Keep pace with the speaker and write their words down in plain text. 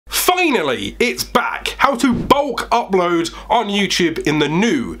Finally, it's back! How to bulk upload on YouTube in the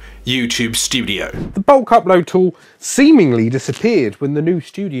new YouTube Studio. The bulk upload tool seemingly disappeared when the new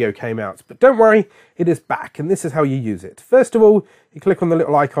Studio came out, but don't worry, it is back, and this is how you use it. First of all, you click on the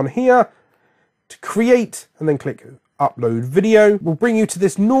little icon here to create, and then click upload video. Will bring you to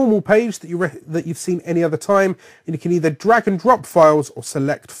this normal page that you've seen any other time, and you can either drag and drop files or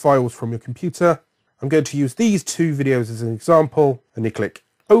select files from your computer. I'm going to use these two videos as an example, and you click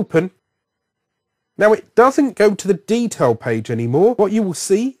open. Now it doesn't go to the detail page anymore. What you will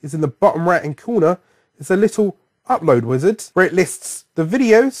see is in the bottom right hand corner is a little upload wizard where it lists the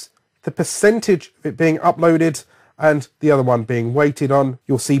videos, the percentage of it being uploaded, and the other one being waited on.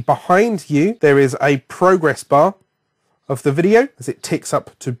 You'll see behind you there is a progress bar of the video as it ticks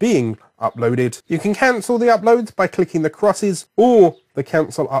up to being uploaded. You can cancel the uploads by clicking the crosses or the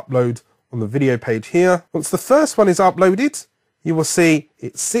cancel upload on the video page here. Once the first one is uploaded, you will see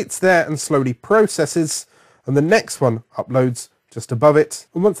it sits there and slowly processes, and the next one uploads just above it.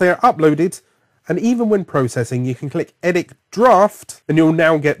 And once they are uploaded, and even when processing, you can click edit draft, and you'll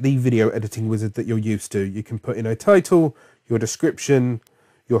now get the video editing wizard that you're used to. You can put in a title, your description,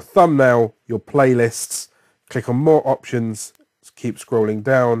 your thumbnail, your playlists, click on more options, keep scrolling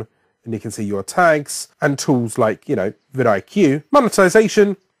down, and you can see your tags and tools like, vidIQ.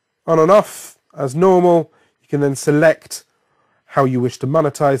 Monetization, on and off as normal. You can then select how you wish to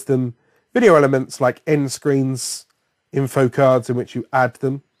monetize them. Video elements like end screens, info cards in which you add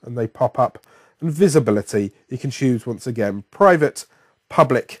them and they pop up. And visibility, you can choose once again private,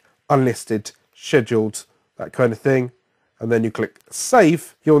 public, unlisted, scheduled, that kind of thing. And then you click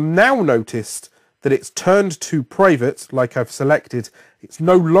save. You'll now notice that it's turned to private like I've selected. It's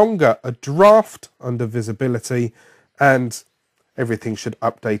no longer a draft under visibility, and everything should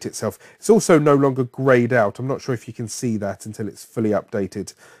update itself. It's also no longer greyed out. I'm not sure if you can see that until it's fully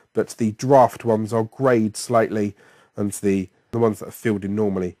updated, but the draft ones are greyed slightly, and the ones that are filled in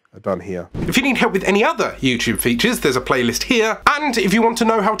normally are done here. If you need help with any other YouTube features, there's a playlist here. And if you want to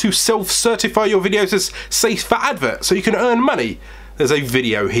know how to self-certify your videos as safe for advert so you can earn money, there's a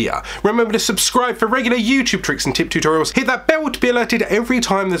video here. Remember to subscribe for regular YouTube tricks and tip tutorials. Hit that bell to be alerted every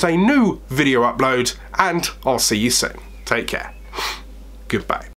time there's a new video upload, and I'll see you soon. Take care. Goodbye.